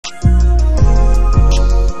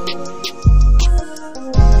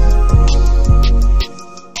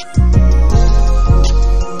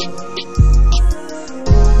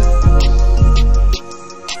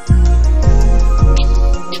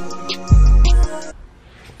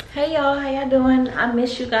Hey y'all, how y'all doing? I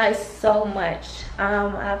miss you guys so much.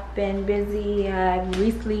 I've been busy. I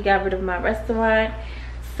recently got rid of my restaurant,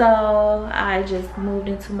 so I just moved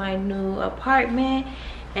into my new apartment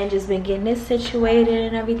and just been getting this situated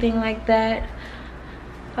and everything like that.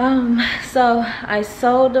 So I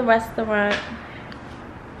sold the restaurant,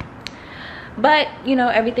 but you know,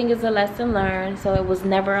 everything is a lesson learned, so it was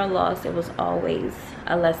never a loss. It was always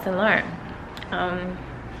a lesson learned.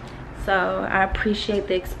 So I appreciate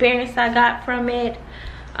the experience I got from it.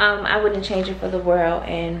 I wouldn't change it for the world,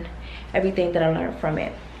 and everything that I learned from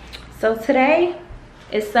it. So today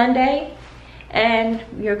is Sunday and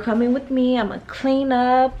you're coming with me. I'm gonna clean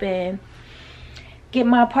up and get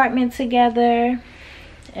my apartment together,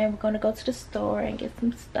 and we're gonna go to the store and get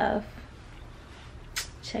some stuff.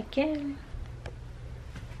 Check in.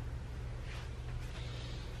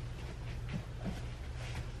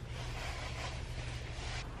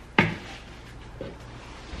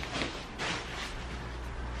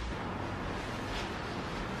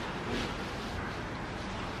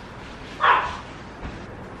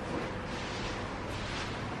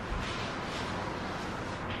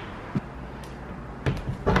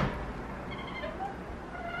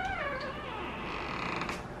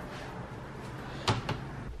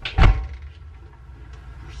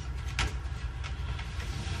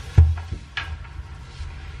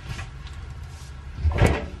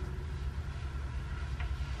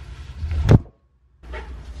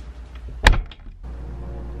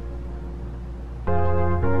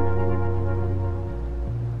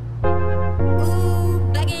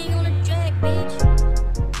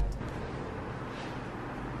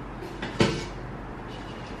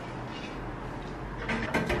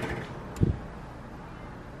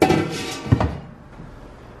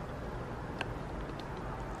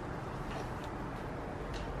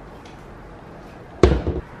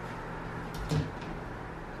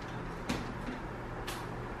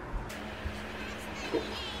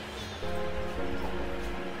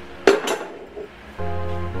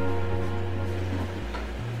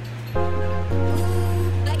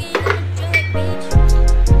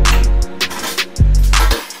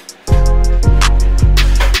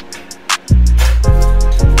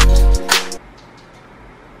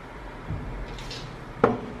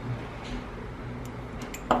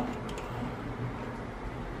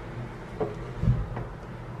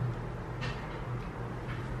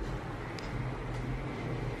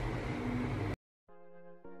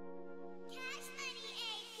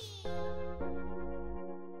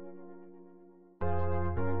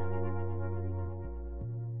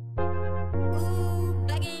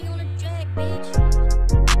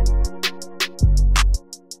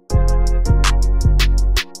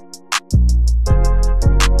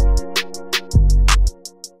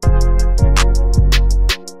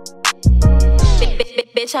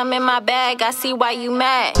 Bitch, I'm in my bag, I see why you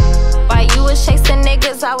mad. While you was chasing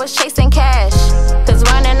niggas, I was chasing cash. Cause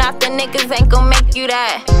running after niggas ain't gon' make you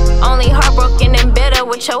that. Only heartbroken and bitter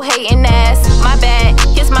with your hating ass. My bad,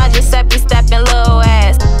 kiss my Giuseppe stepping little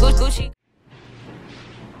ass. Gucci.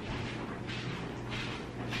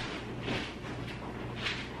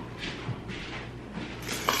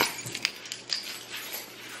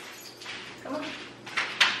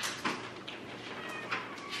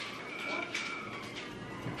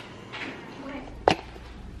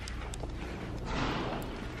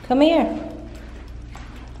 Come here.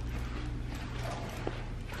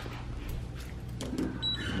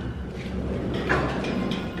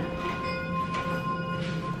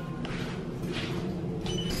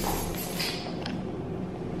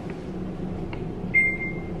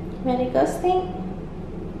 Ready to go sleep?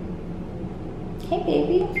 Hey,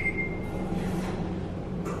 baby.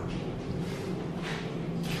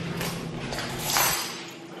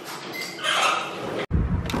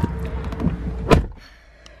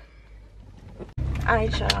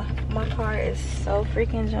 Alright, y'all, my car is so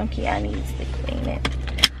freaking junky. I need to clean it,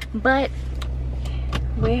 but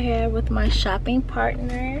we're here with my shopping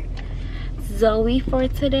partner Zoe for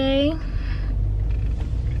today,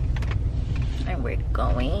 and we're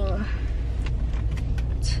going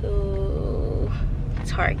to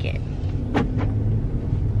Target.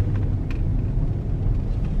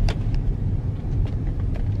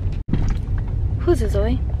 Who's it,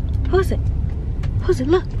 Zoe? Who's it? Who's it?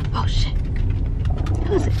 Look. Oh shit.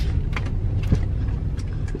 Who is it?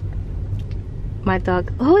 My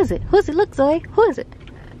dog. Who is it? Who is it? Look, Zoe. Who is it?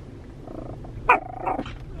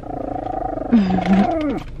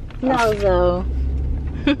 No, Zoe.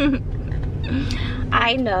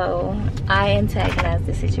 I know. I antagonize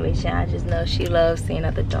the situation. I just know she loves seeing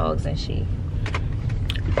other dogs and she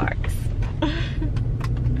barks.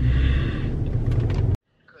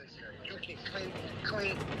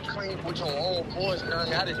 put your own portion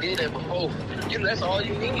on. I done did that before. That's all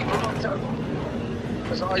you need, bro. I'm telling you.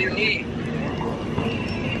 That's all you need.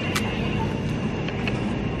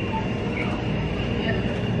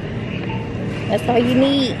 That's all you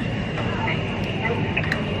need.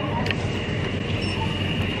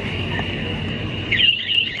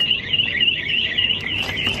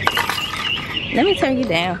 Let me turn you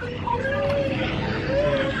down.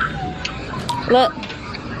 Look.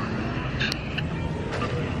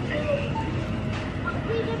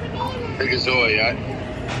 Look at Zoe, right?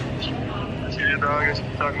 See that dog you're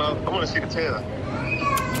talking about? I want to see the tail.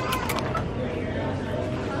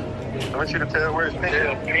 I want you to tell where it's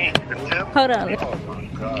pink. The tip? Hold on. Oh my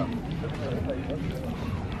God.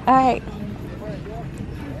 All right.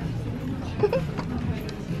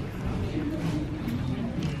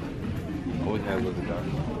 Always have little dog.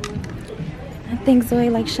 I think Zoe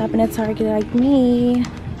likes shopping at Target like me.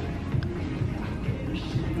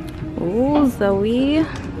 Ooh, Zoe.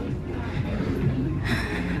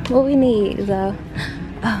 What we need is a...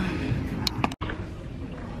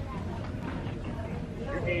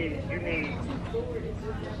 You need.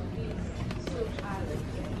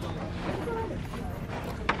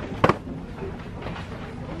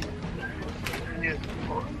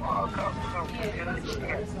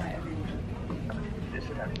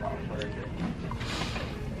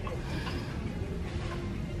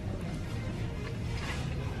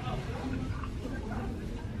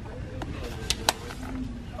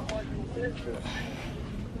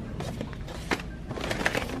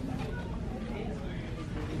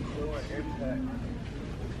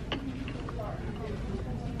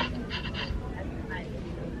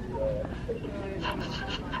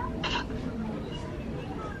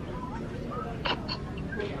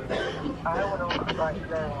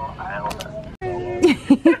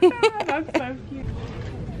 That's so cute.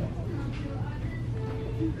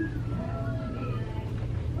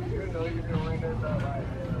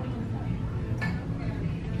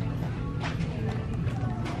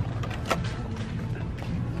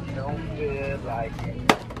 Don't feel like it.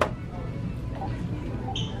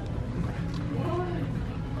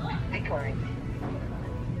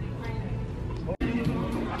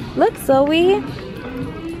 Look, Zoe.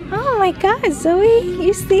 Oh my God, Zoe.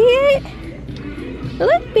 You see it?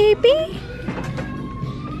 Look, baby.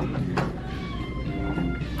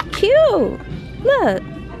 Cute. Look.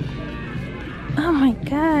 Oh my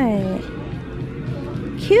God.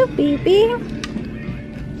 Cute, baby.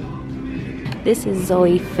 This is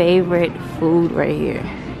Zoe's favorite food right here.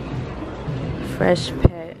 Fresh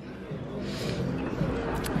Pet.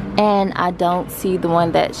 And I don't see the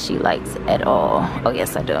one that she likes at all. Oh,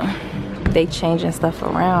 yes, I do. They changing stuff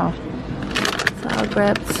around. So I'll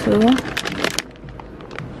grab two.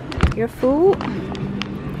 Your food.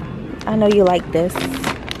 I know you like this.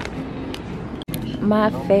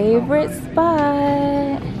 My favorite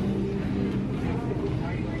spot.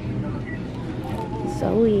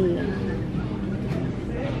 Zoe.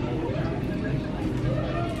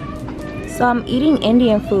 So I'm eating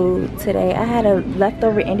Indian food today. I had a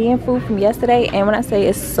leftover Indian food from yesterday, and when I say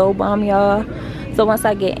it's so bomb, y'all. So once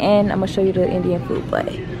I get in, I'm gonna show you the Indian food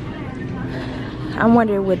plate. I'm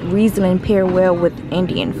wondering would Riesling pair well with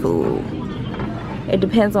Indian food. It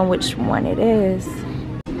depends on which one it is.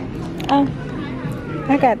 Oh,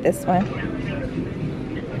 I got this one.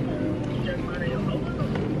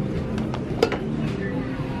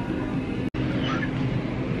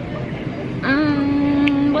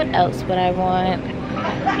 What else would I want?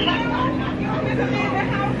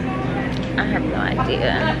 I have no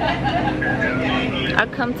idea. I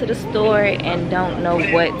come to the store and don't know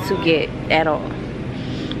what to get at all.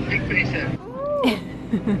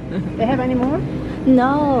 They have any more?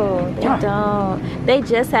 No, they don't. They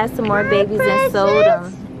just had some more babies and sold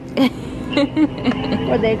them.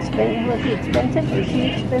 Were they expensive? Was he expensive? Was she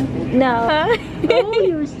expensive? No. Oh,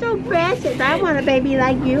 you're so precious. I want a baby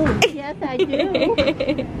like you. Yes, I do.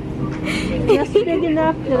 Just big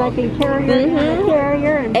enough that I can carry her in the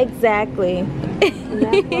carrier. And Exactly. and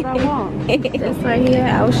that's what I want. This right here,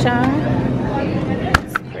 Auchan.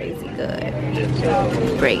 It's crazy good.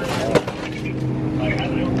 Great.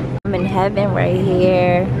 I'm in heaven right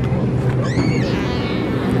here.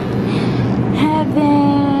 Heaven.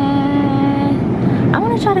 I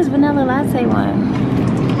want to try this vanilla latte one.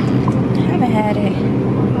 I haven't had it.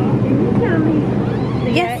 Can you tell me?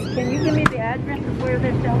 Yes. Can you give me the address of where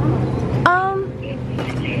they're selling?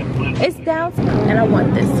 It's downtown, and I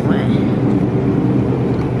want this one.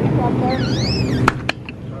 I'll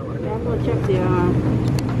go check the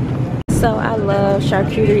So I love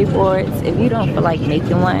charcuterie boards. If you don't feel like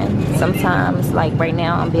making one, sometimes like right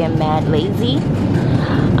now I'm being mad lazy.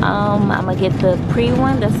 I'm gonna get the pre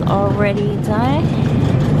one that's already done.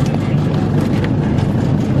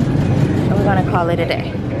 And we're gonna call it a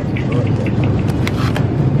day.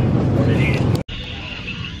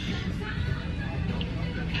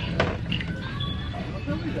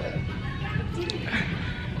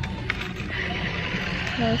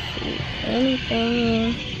 Let's see,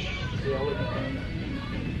 anything.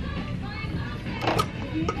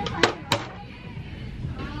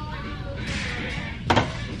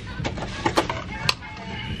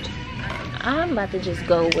 I'm about to just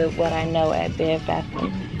go with what I know at Bed Bath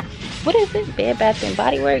 & what is it? Bed Bath &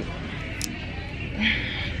 Bodywork?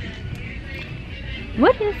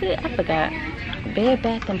 What is it? I forgot. Bed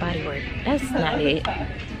Bath & Body Works. That's not it.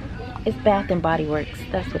 It's Bath & Body Works.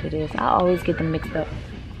 That's what it is. I always get them mixed up.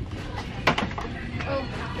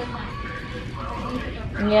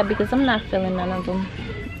 Yeah, because I'm not feeling none of them.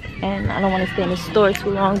 And I don't want to stay in the store too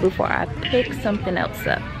long before I pick something else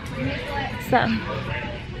up. So,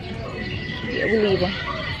 yeah, we're leaving.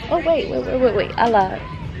 Oh, wait. I lied.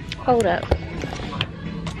 Hold up.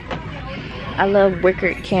 I love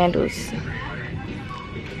wicker candles.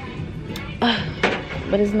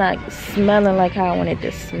 But it's not smelling like how I want it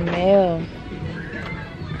to smell.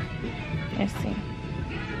 Let's see.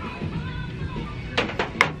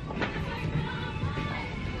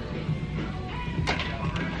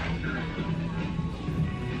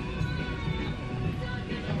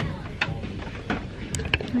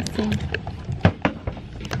 Let's see.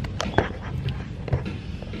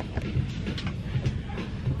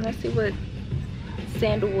 Let's see what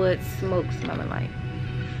sandalwood smoke smelling like.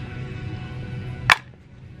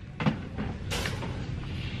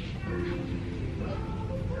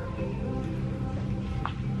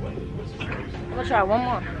 I'm gonna try one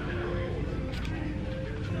more.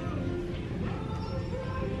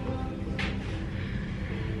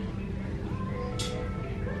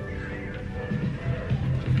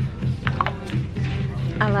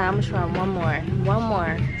 I'm gonna try one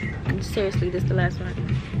more. Seriously, this is the last one.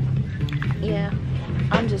 Yeah,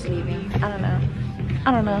 I'm just leaving. I don't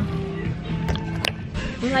know.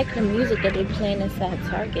 I like the music that they playing inside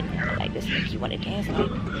Target now. Like this makes you want to dance to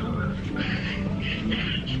it.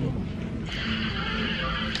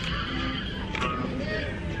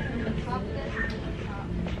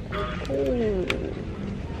 Ooh.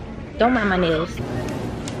 Don't mind my nails.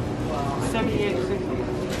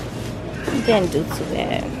 78.60. Didn't do too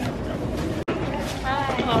bad.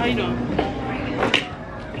 How you doing?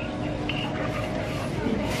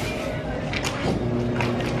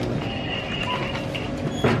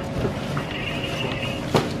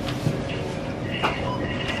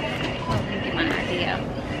 Get my idea.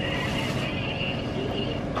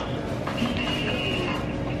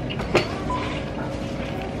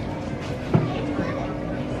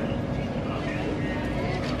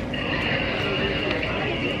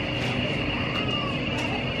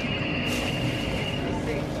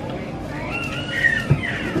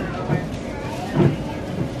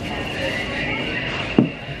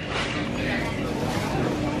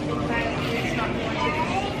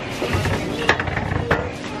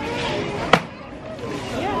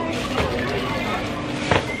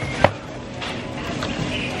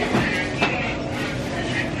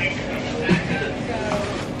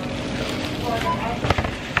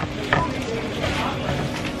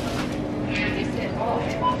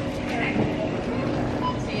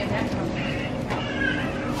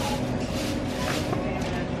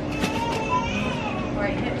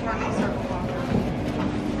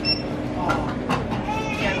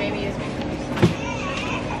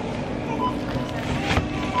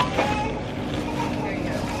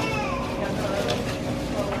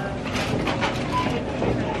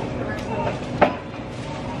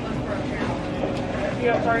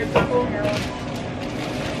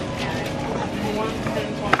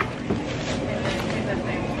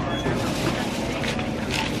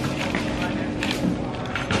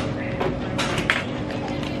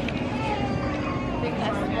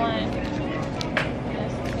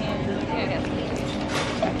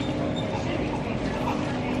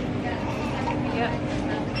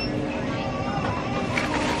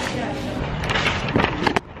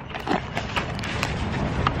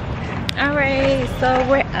 Alright, so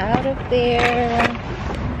we're out of there.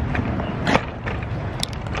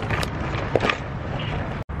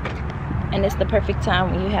 And it's the perfect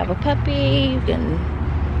time when you have a puppy. You can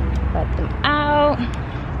let them out.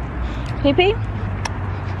 Pee-pee?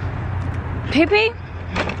 Pee-pee?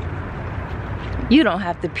 You don't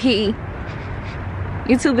have to pee.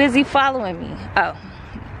 You're too busy following me. Oh.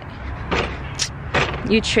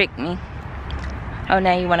 You tricked me. Oh,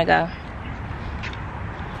 now you want to go.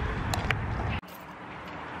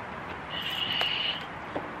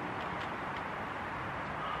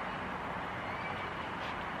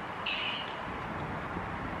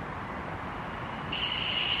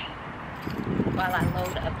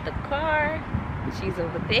 load up the car. She's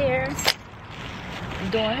over there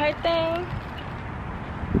doing her thing.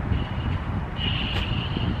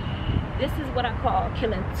 This is what I call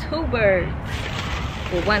killing two birds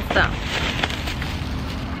with one stone.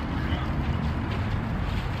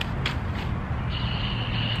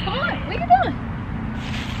 Come on, what are you doing?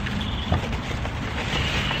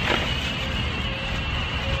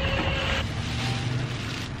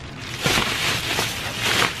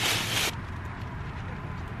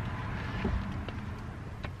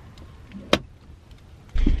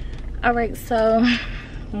 All right, so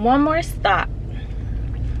one more stop,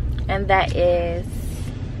 and that is,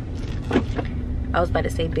 I was about to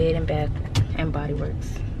say Bed and Bath and Body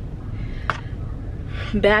Works.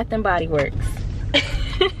 Bath and Body Works.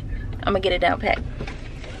 I'm gonna get it down pat.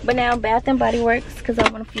 But now Bath and Body Works, because I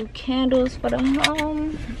want a few candles for the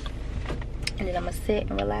home, and then I'm gonna sit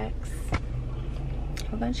and relax.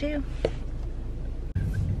 We're gonna chill.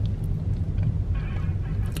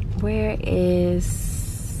 Where is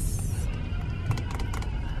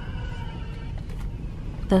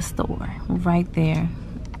the store? Right there.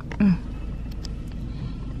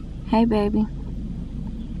 Hey baby,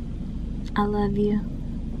 I love you,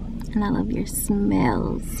 and I love your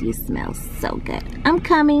smells. You smell so good. I'm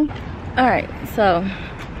coming. All right, so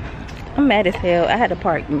I'm mad as hell. I had to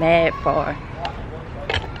park mad far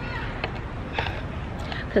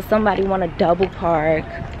because somebody want to double park.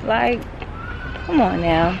 Like, come on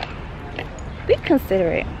now, be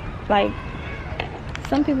considerate. Like,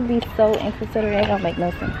 some people be so inconsiderate, it don't make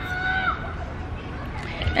no sense.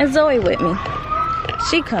 And Zoe with me.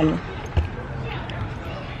 She coming.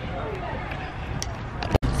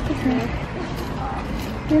 Excuse me.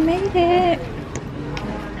 We made it.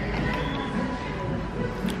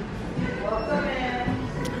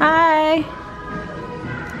 Hi.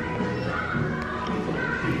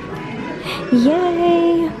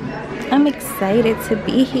 Yay. I'm excited to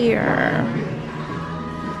be here.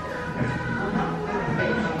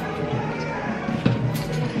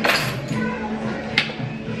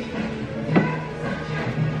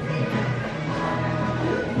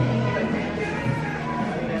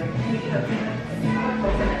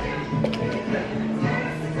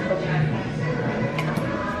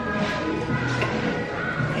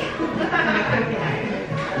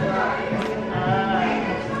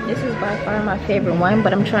 This is by far my favorite one,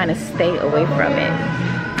 but I'm trying to stay away from it.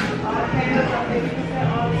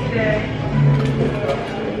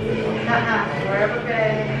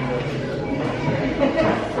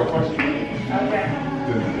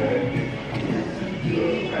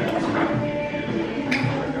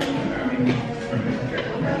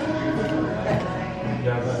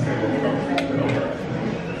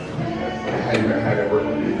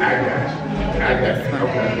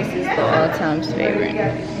 This is the all-times favorite.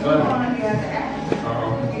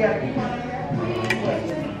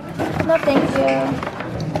 No, thank you.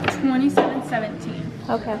 $27.17.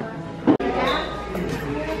 Okay.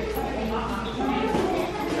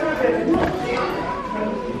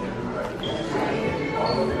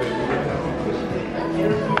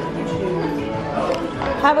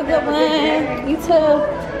 Have a good one. You too.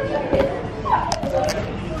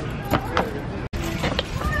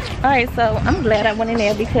 Alright, so I'm glad I went in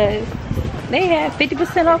there because they had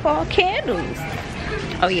 50% off all candles.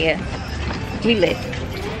 Oh yeah, we lit.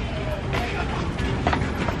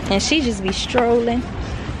 And she just be strolling.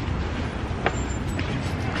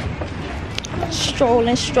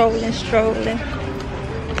 Strolling.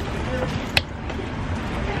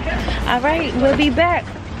 Alright, we'll be back.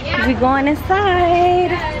 We're going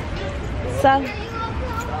inside. So,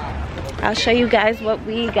 I'll show you guys what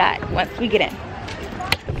we got once we get in.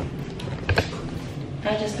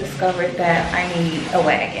 I just discovered that I need a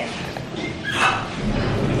wagon.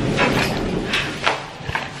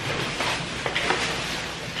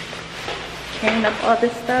 Carrying up all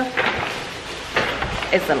this stuff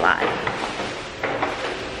is a lot.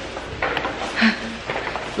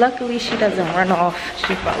 Luckily, she doesn't run off.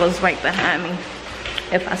 She follows right behind me.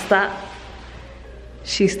 If I stop,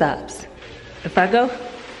 she stops. If I go,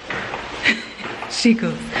 she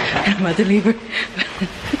goes. I'm about to leave her.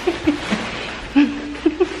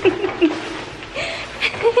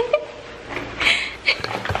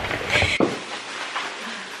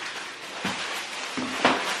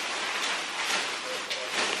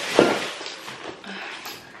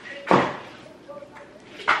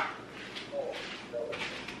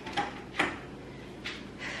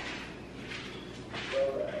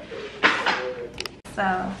 So,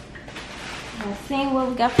 I'm seeing what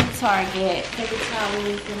we got from Target. Paper towels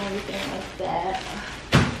and everything like that.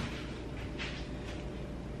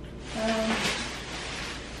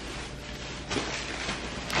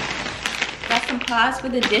 some pods for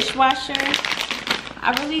the dishwasher.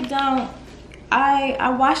 I really don't.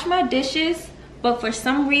 I wash my dishes, but for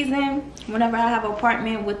some reason, whenever I have an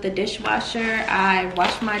apartment with the dishwasher, I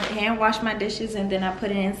hand wash my dishes, and then I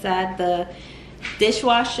put it inside the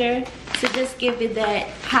dishwasher to just give it that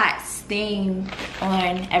hot steam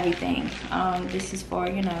on everything. This is for,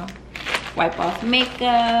 you know, wipe off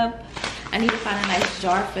makeup. I need to find a nice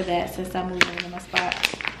jar for that since I'm moving in my spot.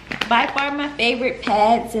 By far my favorite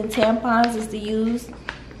pads and tampons is to use.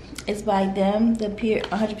 It's by them, the pure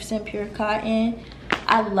 100% pure cotton.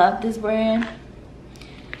 I love this brand.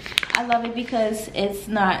 I love it because it's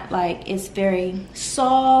not like, it's very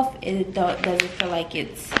soft. It doesn't feel like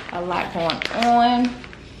it's a lot going on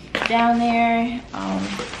down there,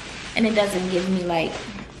 and it doesn't give me like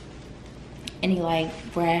any like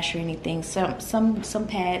rash or anything. Some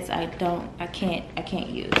pads I can't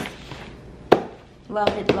use. Love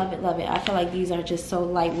it, love it, love it. I feel like these are just so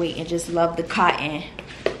lightweight, and just love the cotton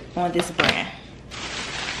on this brand.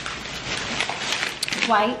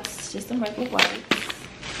 Whites, just some regular whites.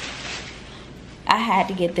 I had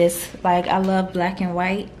to get this. Like, I love black and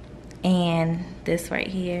white, and this right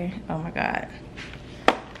here, oh my god,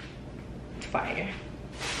 fire.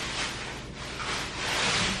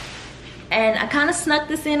 And I kind of snuck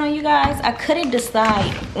this in on you guys. I couldn't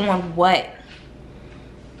decide on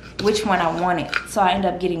which one I wanted, so I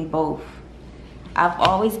ended up getting both. I've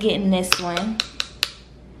always getting this one,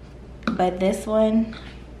 but this one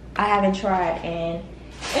I haven't tried, and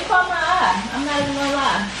it caught my eye. I'm not even gonna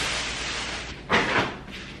lie.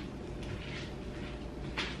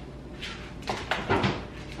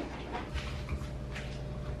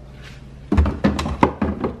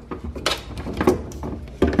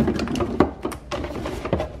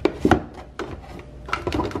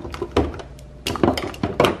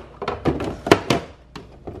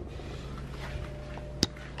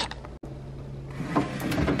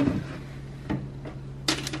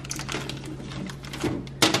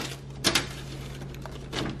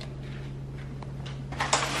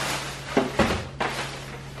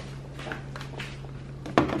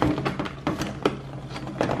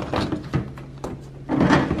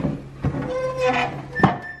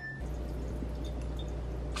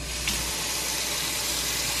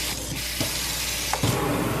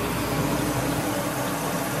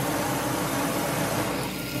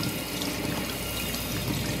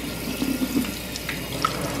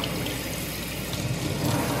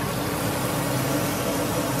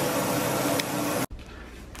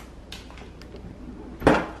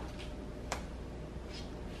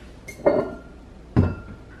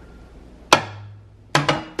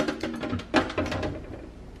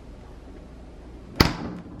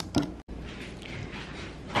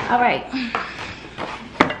 All right,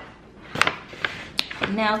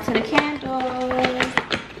 now to the candles.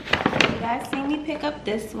 You guys see me pick up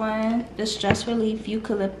this one, the Stress Relief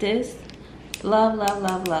Eucalyptus. Love, love,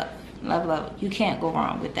 love, love, love, love. You can't go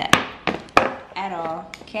wrong with that at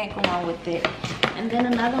all. Can't go wrong with it. And then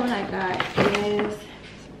another one I got is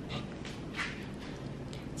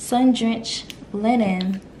Sun Drenched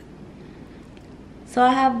Linen. So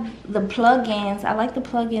I have the plug-ins. I like the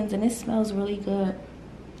plug-ins, and it smells really good.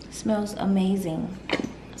 Smells amazing.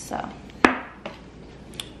 So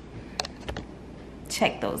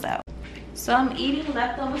check those out. So I'm eating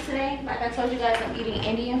leftovers today. Like I told you guys, I'm eating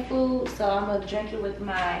Indian food, so I'm gonna drink it with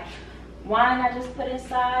my wine I just put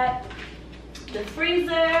inside the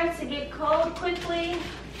freezer to get cold quickly.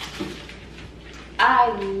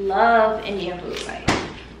 I love Indian food, like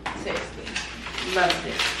seriously, love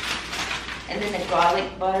this. And then the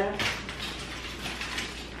garlic butter.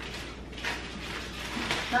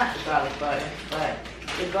 Not the garlic butter, but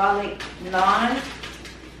the garlic naan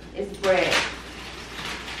is bread.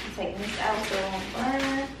 I'm taking this out so it won't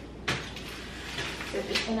burn. Put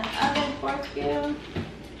this in the oven for a few.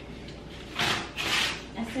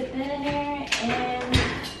 And sit that in there, and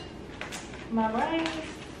my rice.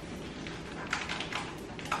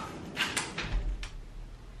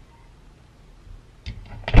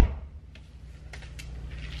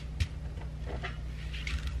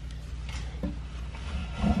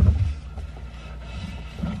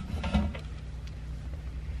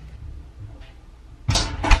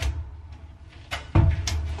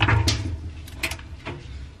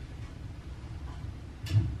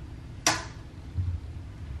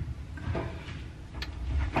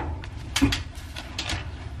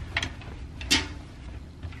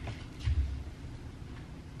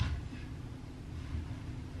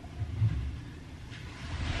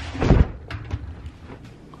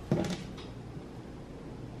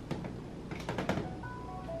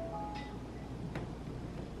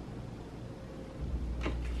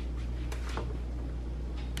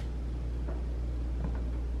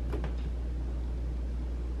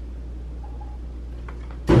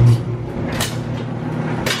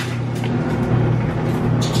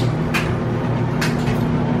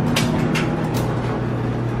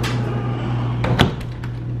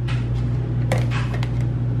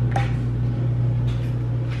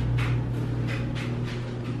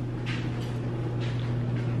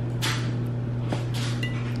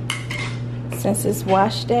 since it's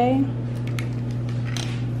wash day,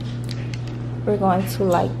 we're going to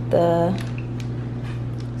like the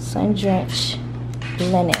sun drenched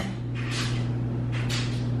linen.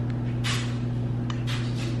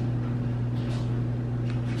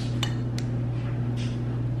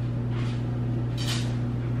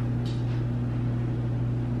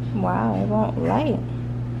 Wow, it won't light.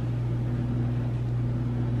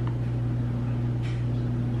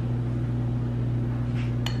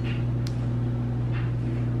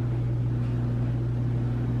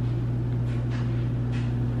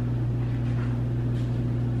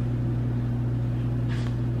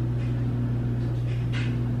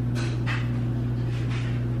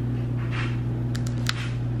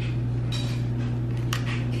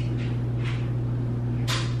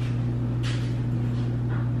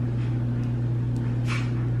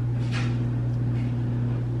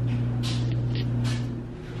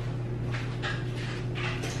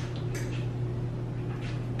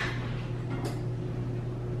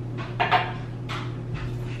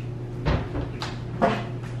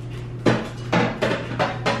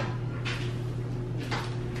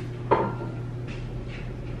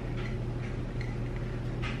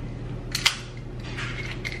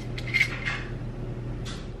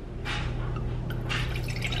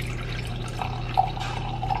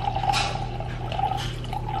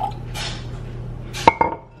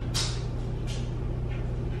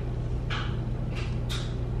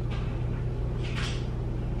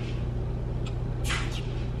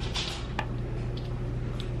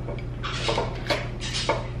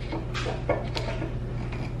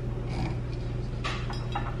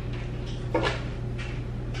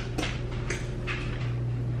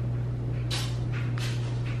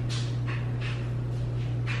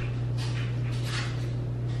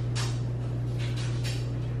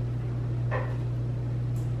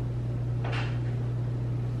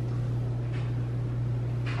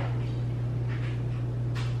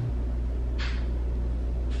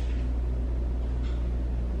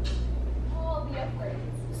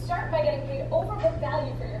 Start by getting paid over book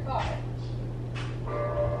value for your car.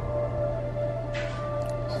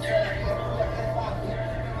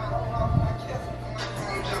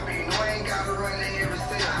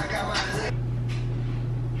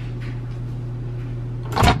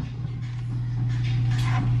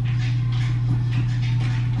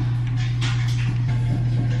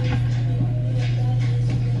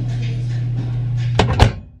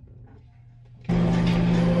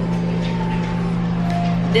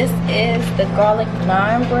 This is the garlic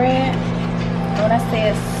naan bread. When I say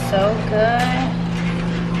it's so good,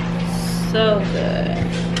 so good.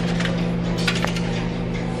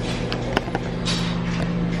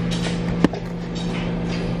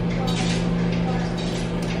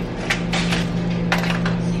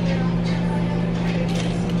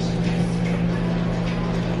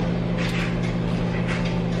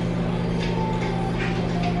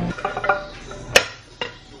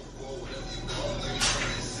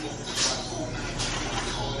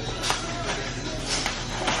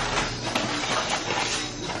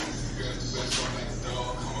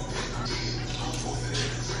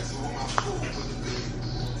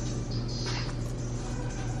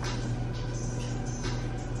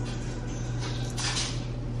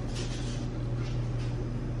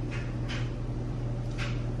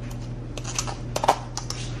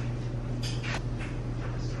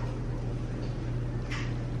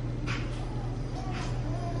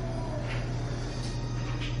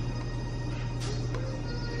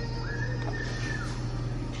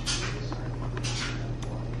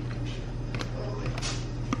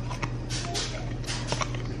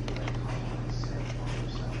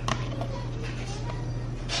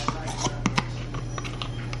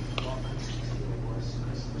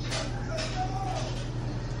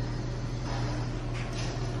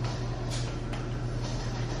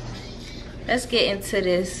 Let's get into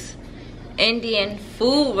this Indian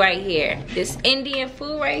food right here. This Indian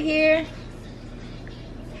food right here.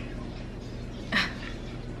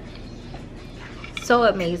 So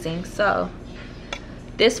amazing. So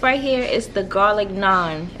this right here is the garlic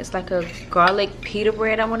naan. It's like a garlic pita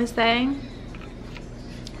bread, I want to say,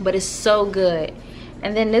 but it's so good.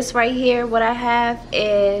 And then this right here, what I have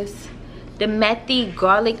is the methi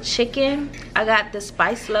garlic chicken. I got the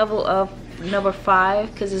spice level of number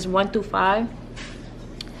 5 because it's 1 through 5.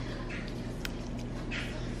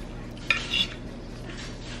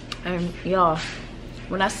 And y'all,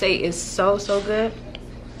 when I say it's so good,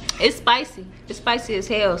 it's spicy. It's spicy as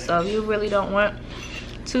hell. So if you really don't want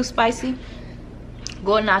too spicy,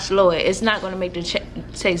 go a notch lower. It's not going to make the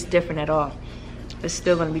taste different at all. It's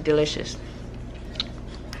still going to be delicious.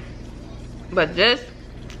 But this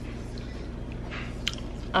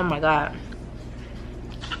Oh my god.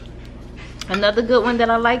 Another good one that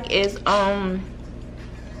I like is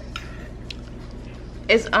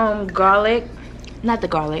garlic. Not the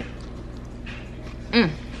garlic.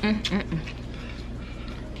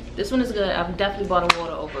 This one is good. I've definitely bought a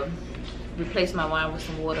water over. Replace my wine with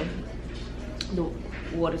some water. The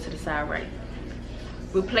water to the side, right?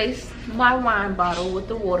 Replace my wine bottle with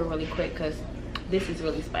the water really quick because this is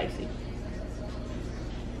really spicy.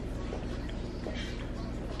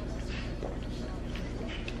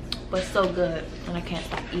 But so good, and I can't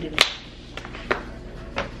stop eating it.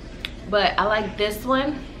 But I like this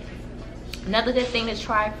one. Another good thing to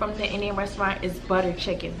try from the Indian restaurant is butter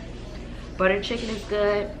chicken. Butter chicken is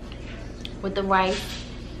good with the rice.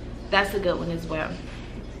 That's a good one as well.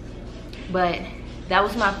 But that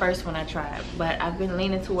was my first one I tried. But I've been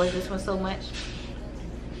leaning towards this one so much.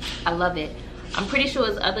 I love it. I'm pretty sure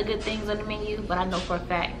there's other good things on the menu, but I know for a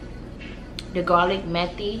fact the garlic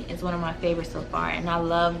methi is one of my favorites so far. And I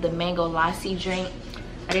love the mango lassi drink.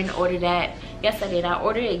 I didn't order that. Yes, I did. I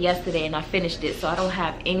ordered it yesterday and I finished it, so I don't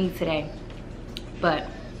have any today. But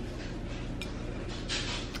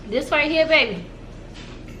this right here, baby.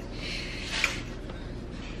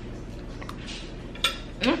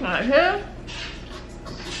 This right here.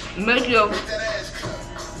 Make your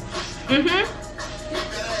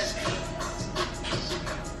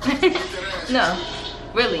no,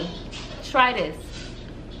 really. Try this.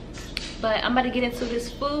 But I'm about to get into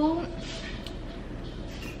this food.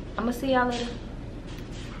 I'm gonna see y'all later.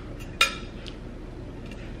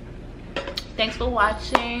 Thanks for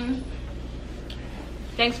watching.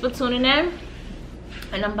 Thanks for tuning in.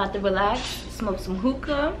 And I'm about to relax, smoke some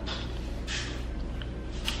hookah.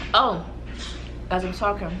 Oh, as I'm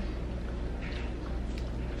talking,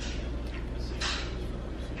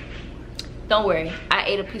 don't worry, I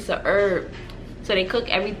ate a piece of herb. So they cook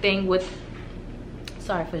everything with,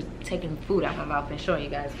 sorry for taking food out of my mouth and showing you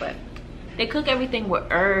guys, but they cook everything with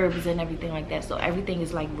herbs and everything like that. So everything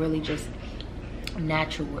is like really just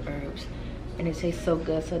natural with herbs. And it tastes so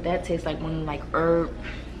good. So that tastes like one like herb,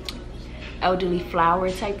 elderly flower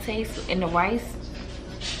type taste in the rice.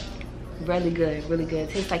 Really good, really good.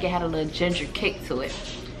 It tastes like it had a little ginger kick to it.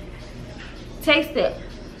 Taste it.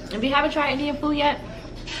 If you haven't tried Indian food yet,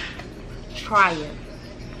 try it.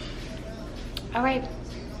 All right.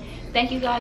 Thank you guys.